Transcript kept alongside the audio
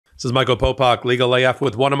This is Michael Popok, Legal AF,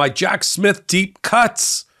 with one of my Jack Smith deep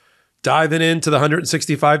cuts, diving into the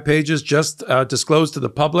 165 pages just disclosed to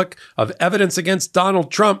the public of evidence against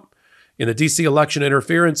Donald Trump in the D.C. election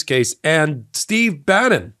interference case, and Steve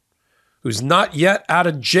Bannon, who's not yet out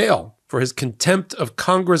of jail for his contempt of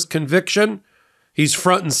Congress conviction. He's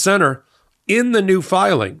front and center in the new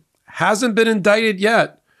filing. Hasn't been indicted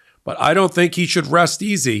yet, but I don't think he should rest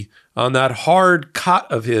easy on that hard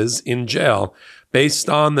cot of his in jail based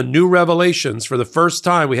on the new revelations for the first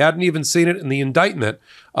time. We hadn't even seen it in the indictment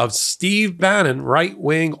of Steve Bannon,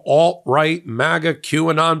 right-wing, alt-right, MAGA,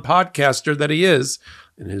 QAnon podcaster that he is,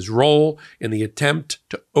 in his role in the attempt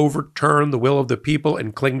to overturn the will of the people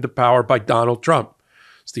and cling to power by Donald Trump.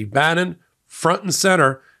 Steve Bannon, front and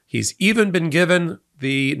center. He's even been given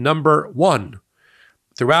the number 1.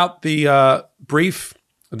 Throughout the brief,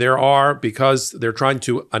 there are, because they're trying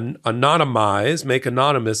to anonymize, make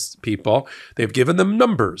anonymous people, they've given them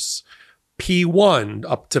numbers, P1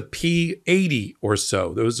 up to P80 or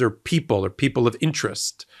so. Those are people of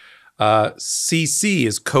interest. CC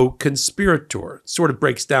is co-conspirator. Sort of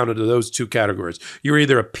breaks down into those two categories. You're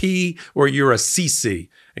either a P or you're a CC.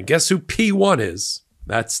 And guess who P1 is?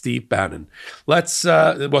 That's Steve Bannon.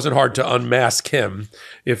 It wasn't hard to unmask him,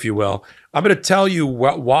 if you will. I'm going to tell you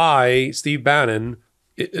why Steve Bannon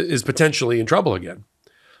is potentially in trouble again.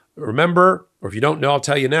 Remember, or if you don't know, I'll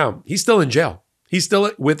tell you now, he's still in jail. He's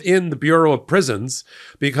still within the Bureau of Prisons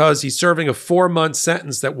because he's serving a 4-month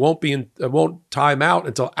sentence that won't time out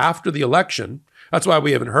until after the election. That's why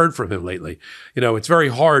we haven't heard from him lately. You know, it's very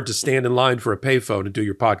hard to stand in line for a payphone and do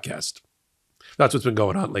your podcast. That's what's been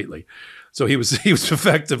going on lately. So he was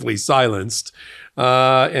effectively silenced,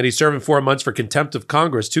 and he's serving 4 months for contempt of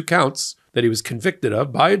Congress, 2 counts that he was convicted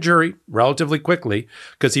of by a jury relatively quickly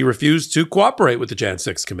because he refused to cooperate with the Jan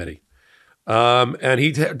 6 committee. And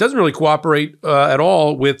he doesn't really cooperate at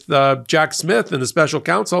all with Jack Smith and the Special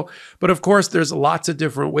Counsel. But of course, there's lots of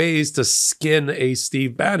different ways to skin a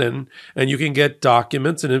Steve Bannon, and you can get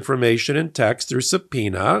documents and information in text through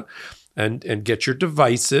subpoena, and get your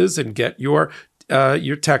devices and get your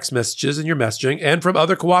text messages and your messaging, and from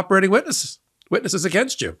other cooperating witnesses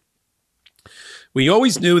against you. We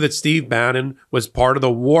always knew that Steve Bannon was part of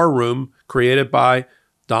the war room created by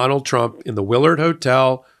Donald Trump in the Willard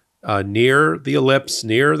Hotel near the Ellipse,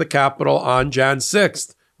 near the Capitol on Jan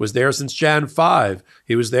 6th. Was there since Jan 5.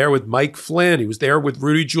 He was there with Mike Flynn. He was there with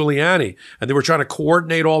Rudy Giuliani. And they were trying to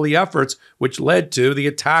coordinate all the efforts, which led to the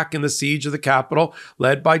attack and the siege of the Capitol,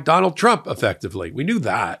 led by Donald Trump, effectively. We knew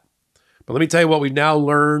that. But let me tell you what we've now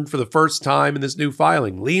learned for the first time in this new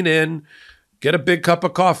filing. Lean in, get a big cup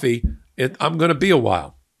of coffee. I'm going to be a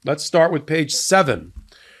while. Let's start with page 7.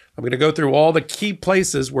 I'm going to go through all the key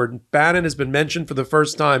places where Bannon has been mentioned for the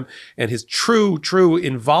first time and his true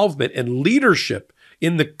involvement and leadership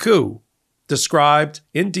in the coup described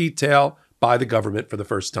in detail by the government for the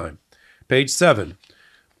first time. Page 7.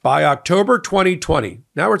 By October 2020,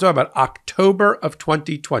 now we're talking about October of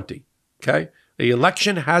 2020, okay? The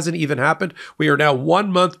election hasn't even happened. We are now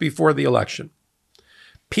 1 month before the election.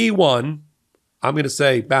 P1, I'm going to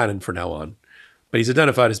say Bannon from now on, but he's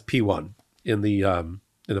identified as P1 in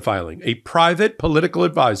the filing. A private political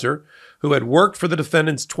advisor who had worked for the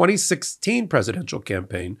defendant's 2016 presidential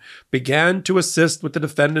campaign began to assist with the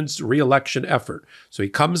defendant's re-election effort. So he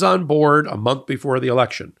comes on board a month before the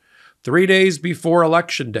election. 3 days before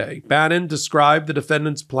Election Day, Bannon described the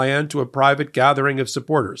defendant's plan to a private gathering of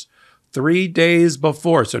supporters. 3 days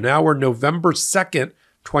before. So now we're November 2nd,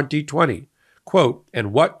 2020. Quote,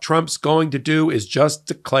 and what Trump's going to do is just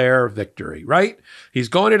declare victory, right? He's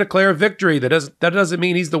going to declare victory. That doesn't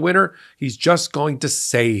mean he's the winner. He's just going to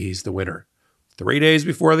say he's the winner. 3 days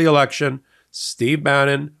before the election, Steve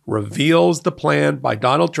Bannon reveals the plan by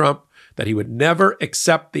Donald Trump that he would never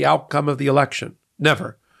accept the outcome of the election.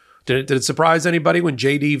 Never. Did it surprise anybody when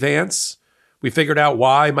J.D. Vance, we figured out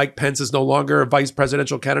why Mike Pence is no longer a vice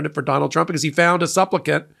presidential candidate for Donald Trump? Because he found a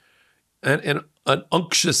supplicant, and an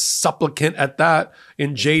unctuous supplicant at that,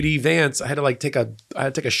 in J.D. Vance. I had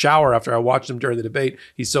to take a shower after I watched him during the debate.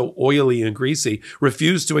 He's so oily and greasy.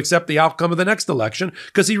 Refused to accept the outcome of the next election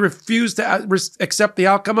because he refused to accept the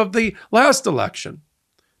outcome of the last election.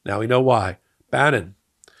 Now we know why. Bannon,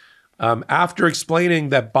 after explaining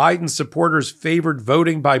that Biden supporters favored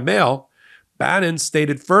voting by mail, Bannon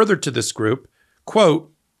stated further to this group, quote,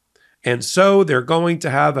 and so they're going to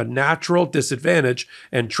have a natural disadvantage,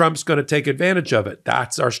 and Trump's going to take advantage of it.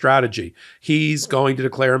 That's our strategy. He's going to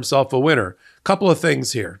declare himself a winner. Couple of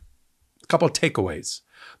things here. A couple of takeaways.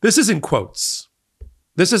 This is in quotes.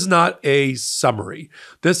 This is not a summary.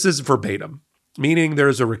 This is verbatim, meaning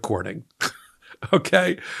there's a recording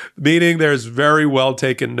Okay? Meaning there's very well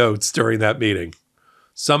taken notes during that meeting.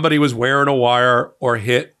 Somebody was wearing a wire or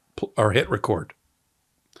hit record.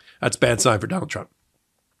 That's bad sign for Donald Trump.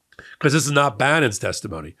 Because this is not Bannon's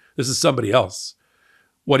testimony. This is somebody else.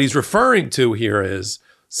 What he's referring to here is,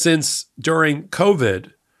 since during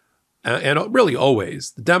COVID, and really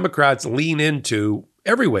always, the Democrats lean into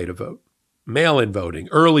every way to vote. Mail-in voting,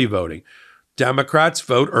 early voting. Democrats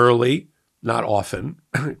vote early, not often.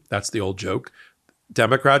 That's the old joke.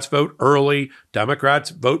 Democrats vote early.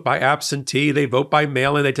 Democrats vote by absentee. They vote by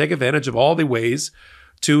mail-in. They take advantage of all the ways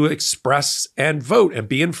to express and vote and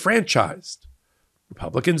be enfranchised.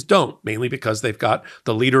 Republicans don't, mainly because they've got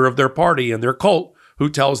the leader of their party and their cult who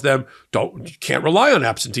tells them, you can't rely on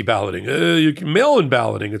absentee balloting. You can mail-in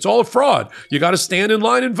balloting. It's all a fraud. You got to stand in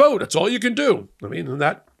line and vote. That's all you can do. I mean,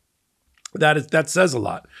 that says a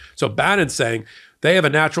lot. So Bannon's saying they have a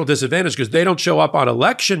natural disadvantage because they don't show up on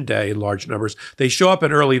election day in large numbers. They show up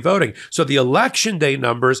in early voting. So the election day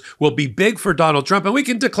numbers will be big for Donald Trump, and we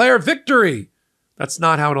can declare victory. That's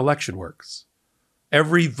not how an election works.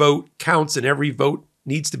 Every vote counts, and every vote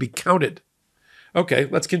needs to be counted. Okay,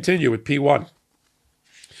 let's continue with P1.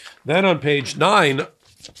 Then on page 9,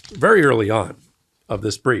 very early on of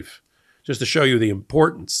this brief, just to show you the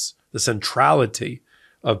importance, the centrality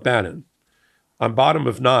of Bannon, on bottom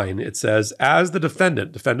of 9, it says, as the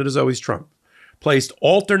defendant is always Trump, placed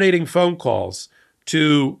alternating phone calls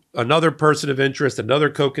to another person of interest,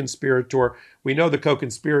 another co-conspirator. We know the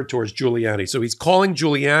co-conspirator is Giuliani. So he's calling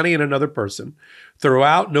Giuliani and another person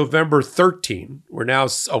throughout November 13. We're now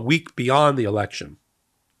a week beyond the election.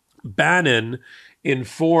 Bannon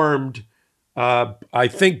informed, I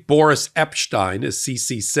think Boris Epshteyn is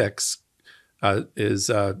CC6,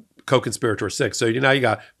 is co-conspirator 6. So now you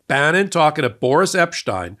got Bannon talking to Boris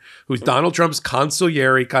Epshteyn, who's Donald Trump's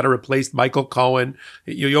consigliere, kind of replaced Michael Cohen.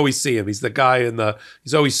 You always see him. He's the guy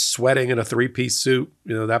he's always sweating in a three-piece suit.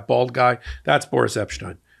 You know, that bald guy. That's Boris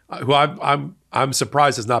Epshteyn, who I'm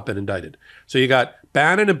surprised has not been indicted. So you got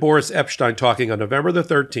Bannon and Boris Epshteyn talking on November the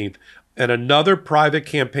 13th, and another private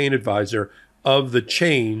campaign advisor of the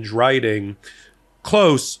Change writing,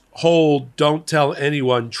 close, hold, don't tell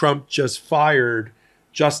anyone, Trump just fired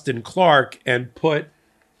Justin Clark and put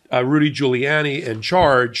Rudy Giuliani in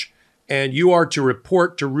charge, and you are to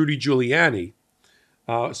report to Rudy Giuliani.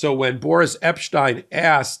 So when Boris Epshteyn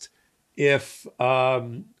asked if,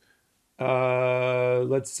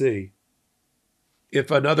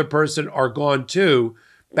 if another person are gone too,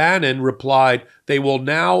 Bannon replied, they will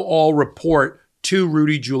now all report to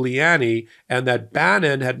Rudy Giuliani, and that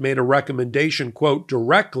Bannon had made a recommendation, quote,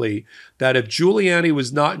 directly, that if Giuliani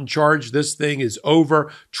was not in charge, this thing is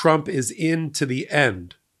over. Trump is in to the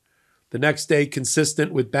end. The next day,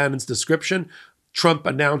 consistent with Bannon's description, Trump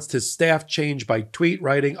announced his staff change by tweet,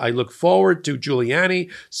 writing, I look forward to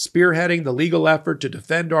Giuliani spearheading the legal effort to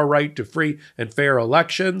defend our right to free and fair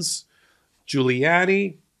elections.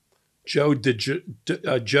 Giuliani, Joe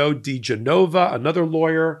DiGenova, another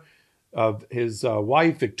lawyer, of his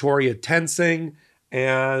wife, Victoria Tensing,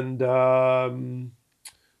 and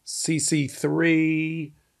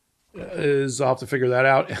CC3 I'll have to figure that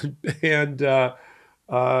out, and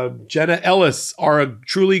Jenna Ellis are a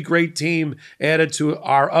truly great team added to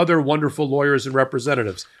our other wonderful lawyers and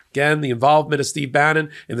representatives. Again, the involvement of Steve Bannon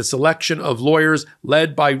in the selection of lawyers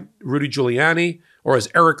led by Rudy Giuliani, or as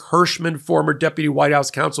Eric Hirschman, former deputy White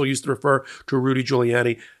House counsel, used to refer to Rudy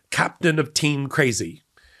Giuliani, captain of Team Crazy.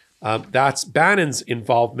 That's Bannon's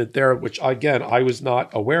involvement there, which, again, I was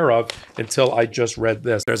not aware of until I just read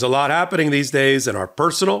this. There's a lot happening these days in our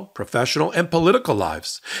personal, professional, and political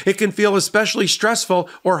lives. It can feel especially stressful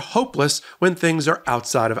or hopeless when things are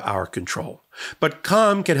outside of our control. But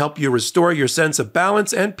Calm can help you restore your sense of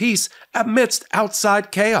balance and peace amidst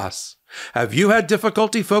outside chaos. Have you had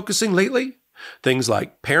difficulty focusing lately? Things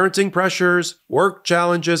like parenting pressures, work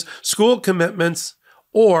challenges, school commitments,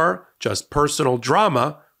 or just personal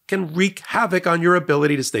drama can wreak havoc on your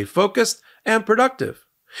ability to stay focused and productive.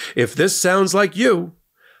 If this sounds like you,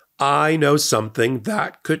 I know something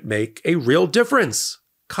that could make a real difference.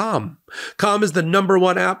 Calm. Calm is the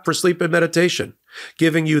 #1 app for sleep and meditation,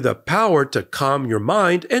 giving you the power to calm your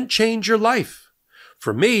mind and change your life.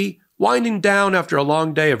 For me, winding down after a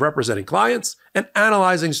long day of representing clients and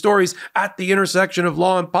analyzing stories at the intersection of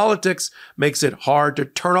law and politics makes it hard to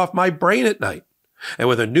turn off my brain at night. And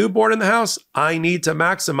with a newborn in the house, I need to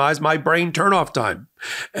maximize my brain turnoff time.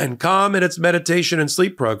 And Calm and its meditation and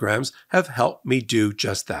sleep programs have helped me do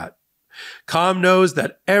just that. Calm knows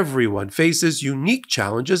that everyone faces unique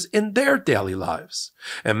challenges in their daily lives,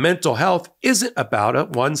 and mental health isn't about a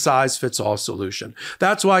one-size-fits-all solution.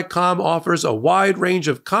 That's why Calm offers a wide range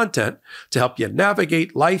of content to help you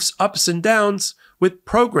navigate life's ups and downs with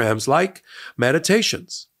programs like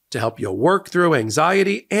meditations to help you work through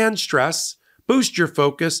anxiety and stress, boost your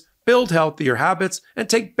focus, build healthier habits, and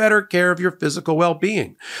take better care of your physical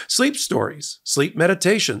well-being. Sleep stories, sleep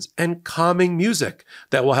meditations, and calming music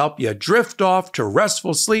that will help you drift off to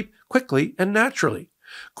restful sleep quickly and naturally.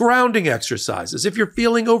 Grounding exercises if you're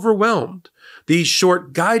feeling overwhelmed. These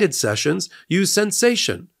short guided sessions use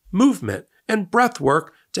sensation, movement, and breath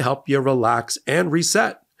work to help you relax and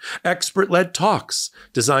reset. Expert-led talks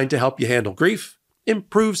designed to help you handle grief,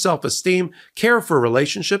 improve self-esteem, care for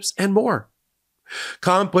relationships, and more.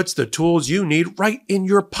 Calm puts the tools you need right in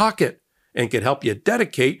your pocket and can help you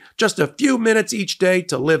dedicate just a few minutes each day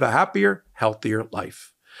to live a happier, healthier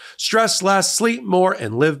life. Stress less, sleep more,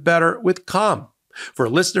 and live better with Calm. For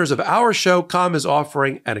listeners of our show, Calm is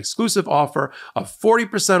offering an exclusive offer of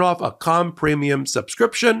 40% off a Calm premium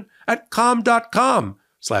subscription at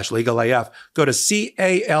calm.com/legalaf. Go to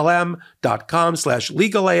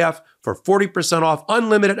calm.com/legalaf for 40% off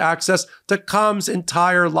unlimited access to Calm's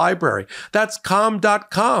entire library. That's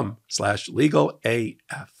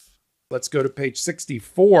calm.com/legalaf. Let's go to page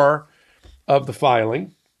 64 of the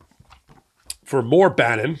filing for more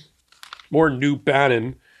Bannon, more new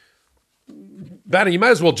Bannon. Bannon, you might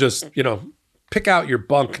as well just, pick out your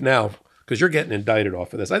bunk now because you're getting indicted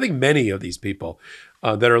off of this. I think many of these people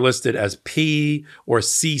that are listed as P or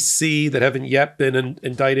CC that haven't yet been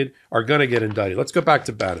indicted are going to get indicted. Let's go back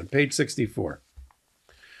to Bannon, page 64.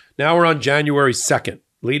 Now we're on January 2nd,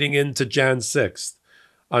 leading into Jan 6th.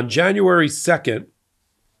 On January 2nd,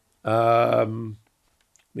 let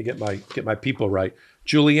me get my people right.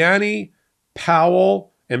 Giuliani,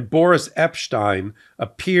 Powell, and Boris Epshteyn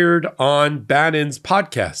appeared on Bannon's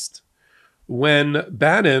podcast. When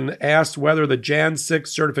Bannon asked whether the Jan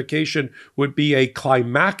 6 certification would be a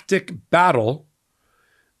climactic battle,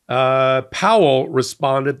 Powell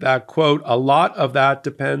responded that, quote, "A lot of that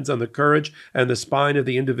depends on the courage and the spine of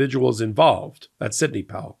the individuals involved." That's Sidney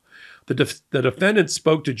Powell. The defendant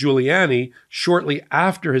spoke to Giuliani shortly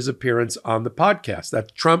after his appearance on the podcast.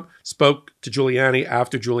 That Trump spoke to Giuliani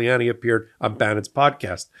after Giuliani appeared on Bannon's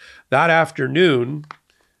podcast. That afternoon,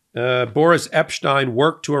 Boris Epshteyn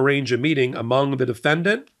worked to arrange a meeting among the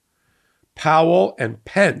defendant, Powell, and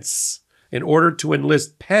Pence in order to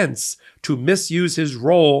enlist Pence to misuse his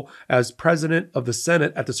role as president of the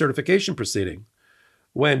Senate at the certification proceeding.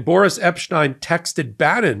 When Boris Epshteyn texted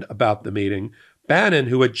Bannon about the meeting, Bannon,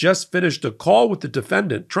 who had just finished a call with the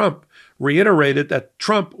defendant, Trump, reiterated that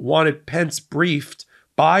Trump wanted Pence briefed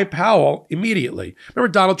by Powell immediately.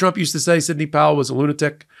 Remember Donald Trump used to say Sidney Powell was a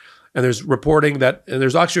lunatic? And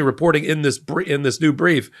there's actually reporting in this new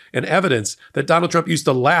brief and evidence that Donald Trump used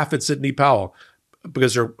to laugh at Sidney Powell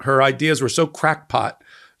because her ideas were so crackpot,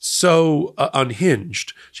 so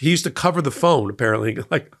unhinged. He used to cover the phone, apparently,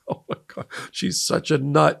 like, oh my God, she's such a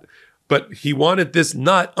nut. But he wanted this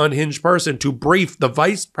nut, unhinged person to brief the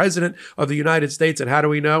vice president of the United States. And how do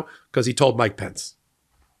we know? Because he told Mike Pence.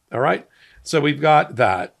 All right? So we've got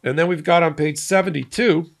that. And then we've got on page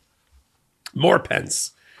 72, more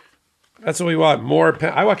Pence. That's what we want, more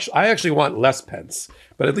Pence. I actually want less Pence.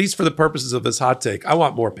 But at least for the purposes of this hot take, I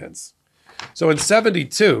want more Pence. So in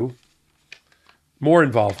 72, more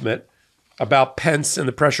involvement about Pence and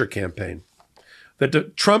the pressure campaign.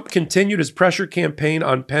 Trump continued his pressure campaign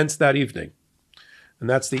on Pence that evening. And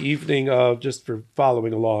that's the evening of, just for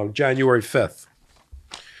following along, January 5th.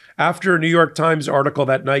 After a New York Times article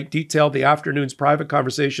that night detailed the afternoon's private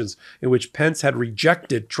conversations in which Pence had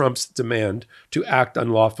rejected Trump's demand to act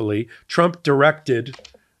unlawfully, Trump directed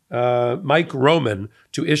Mike Roman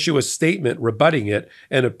to issue a statement rebutting it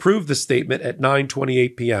and approved the statement at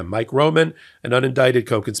 9:28 p.m. Mike Roman, an unindicted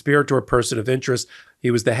co-conspirator, person of interest.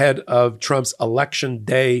 He was the head of Trump's election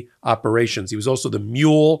day operations. He was also the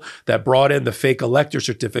mule that brought in the fake elector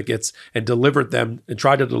certificates and delivered them and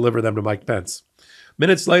tried to deliver them to Mike Pence.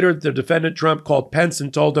 Minutes later, the defendant Trump called Pence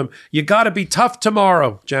and told him, "You got to be tough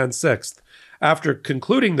tomorrow," Jan 6th. After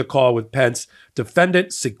concluding the call with Pence, defendant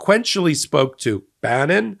sequentially spoke to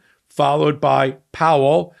Bannon, followed by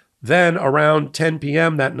Powell. Then around 10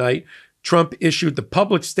 p.m. that night, Trump issued the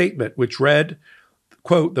public statement, which read,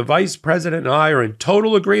 quote, "The vice president and I are in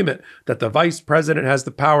total agreement that the vice president has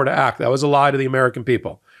the power to act." That was a lie to the American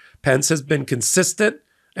people. Pence has been consistent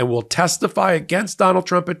and will testify against Donald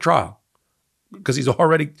Trump at trial because he's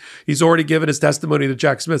already given his testimony to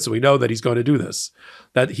Jack Smith, so we know that he's going to do this.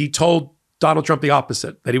 That he told Donald Trump the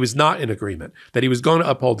opposite, that he was not in agreement, that he was going to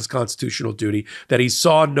uphold his constitutional duty, that he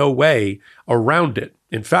saw no way around it.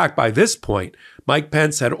 In fact, by this point, Mike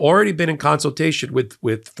Pence had already been in consultation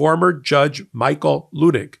with former Judge Michael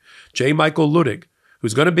Luttig, J. Michael Luttig,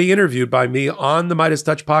 who's going to be interviewed by me on the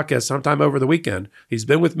MeidasTouch podcast sometime over the weekend. He's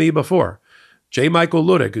been with me before. J. Michael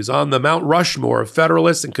Luttig, who's on the Mount Rushmore of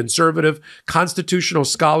Federalist and conservative constitutional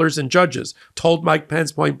scholars and judges, told Mike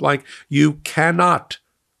Pence point blank, you cannot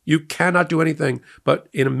do anything but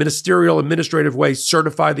in a ministerial, administrative way,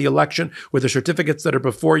 certify the election with the certificates that are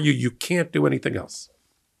before you. You can't do anything else.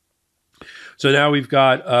 So now we've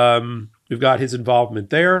got his involvement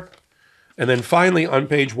there. And then finally on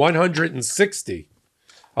page 160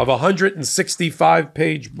 of a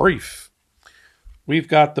 165-page brief, we've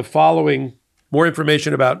got the following more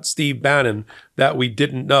information about Steve Bannon that we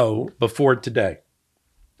didn't know before today.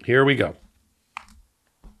 Here we go.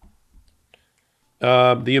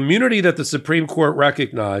 The immunity that the Supreme Court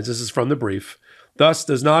recognized, this is from the brief, thus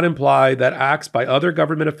does not imply that acts by other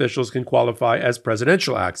government officials can qualify as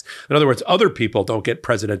presidential acts. In other words, other people don't get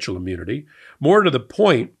presidential immunity. More to the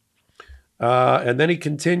point, and then he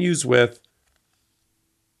continues with,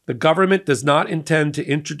 the government does not intend to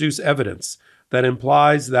introduce evidence that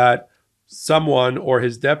implies that someone or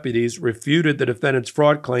his deputies refuted the defendant's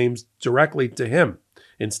fraud claims directly to him.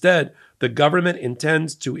 Instead, the government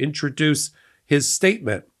intends to introduce his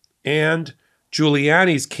statement and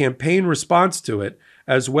Giuliani's campaign response to it,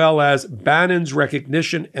 as well as Bannon's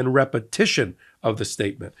recognition and repetition of the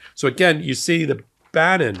statement. So again, you see that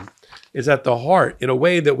Bannon is at the heart in a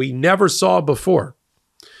way that we never saw before.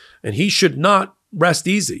 And he should not rest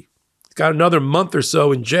easy. He's got another month or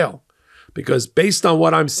so in jail, because based on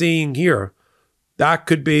what I'm seeing here, that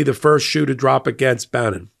could be the first shoe to drop against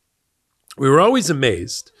Bannon. We were always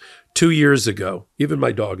amazed 2 years ago, even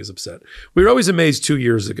my dog is upset. We were always amazed 2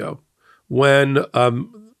 years ago when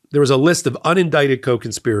there was a list of unindicted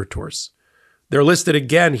co-conspirators. They're listed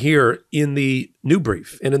again here in the new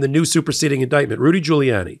brief and in the new superseding indictment. Rudy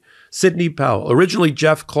Giuliani, Sidney Powell, originally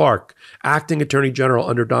Jeff Clark, acting attorney general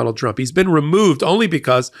under Donald Trump. He's been removed only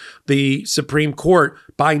because the Supreme Court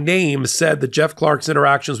by name said that Jeff Clark's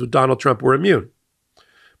interactions with Donald Trump were immune.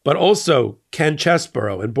 But also Ken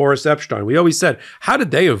Chesebro and Boris Epshteyn. We always said, how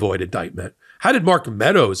did they avoid indictment? How did Mark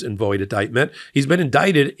Meadows avoid indictment? He's been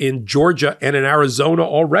indicted in Georgia and in Arizona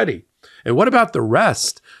already. And what about the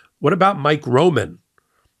rest? What about Mike Roman,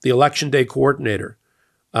 the election day coordinator?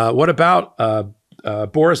 What about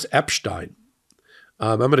Boris Epshteyn?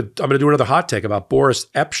 I'm gonna do another hot take about Boris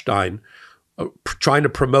Epshteyn trying to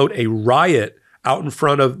promote a riot out in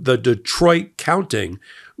front of the Detroit counting,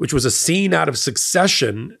 which was a scene out of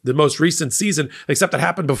Succession, the most recent season, except it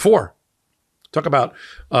happened before. Talk about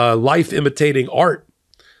life imitating art.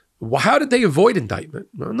 How did they avoid indictment?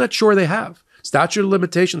 I'm not sure they have. Statute of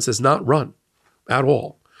limitations has not run at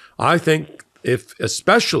all. I think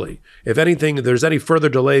especially if anything, there's any further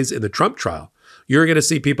delays in the Trump trial, you're going to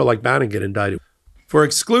see people like Bannon get indicted. For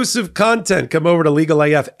exclusive content, come over to Legal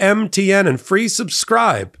AF MTN and free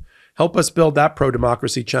subscribe. Help us build that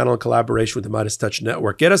pro-democracy channel in collaboration with the MeidasTouch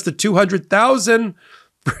Network. Get us to 200,000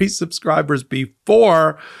 free subscribers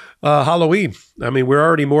before Halloween. I mean, we're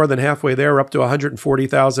already more than halfway there. We're up to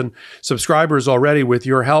 140,000 subscribers already with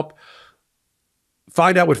your help.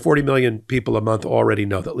 Find out what 40 million people a month already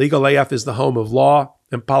know, that Legal AF is the home of law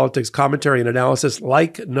and politics commentary and analysis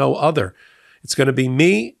like no other. It's going to be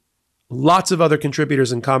me, lots of other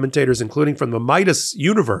contributors and commentators, including from the Meidas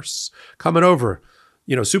universe, coming over.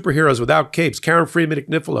 You know, superheroes without capes, Karen Friedman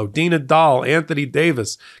McNiffalo, Dina Dahl, Anthony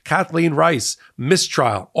Davis, Kathleen Rice,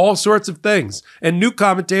 Mistrial, all sorts of things. And new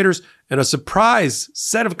commentators and a surprise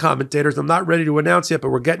set of commentators I'm not ready to announce yet, but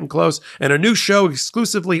we're getting close. And a new show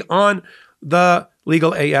exclusively on the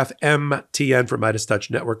Legal AF MTN for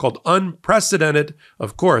MeidasTouch Network called Unprecedented,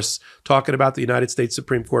 of course, talking about the United States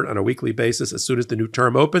Supreme Court on a weekly basis as soon as the new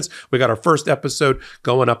term opens. We got our first episode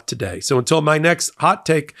going up today. So until my next hot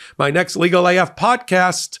take, my next Legal AF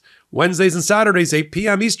podcast, Wednesdays and Saturdays, 8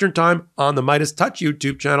 p.m. Eastern Time on the MeidasTouch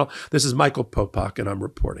YouTube channel. This is Michael Popok, and I'm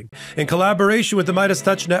reporting. In collaboration with the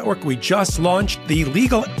MeidasTouch Network, we just launched the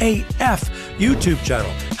Legal AF YouTube channel.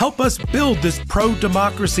 Help us build this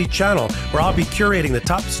pro-democracy channel where I'll be curating the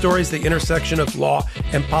top stories, the intersection of law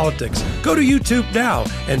and politics. Go to YouTube now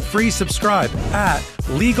and free subscribe at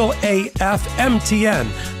Legal AF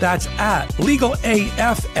MTN. That's at Legal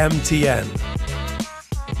AF MTN.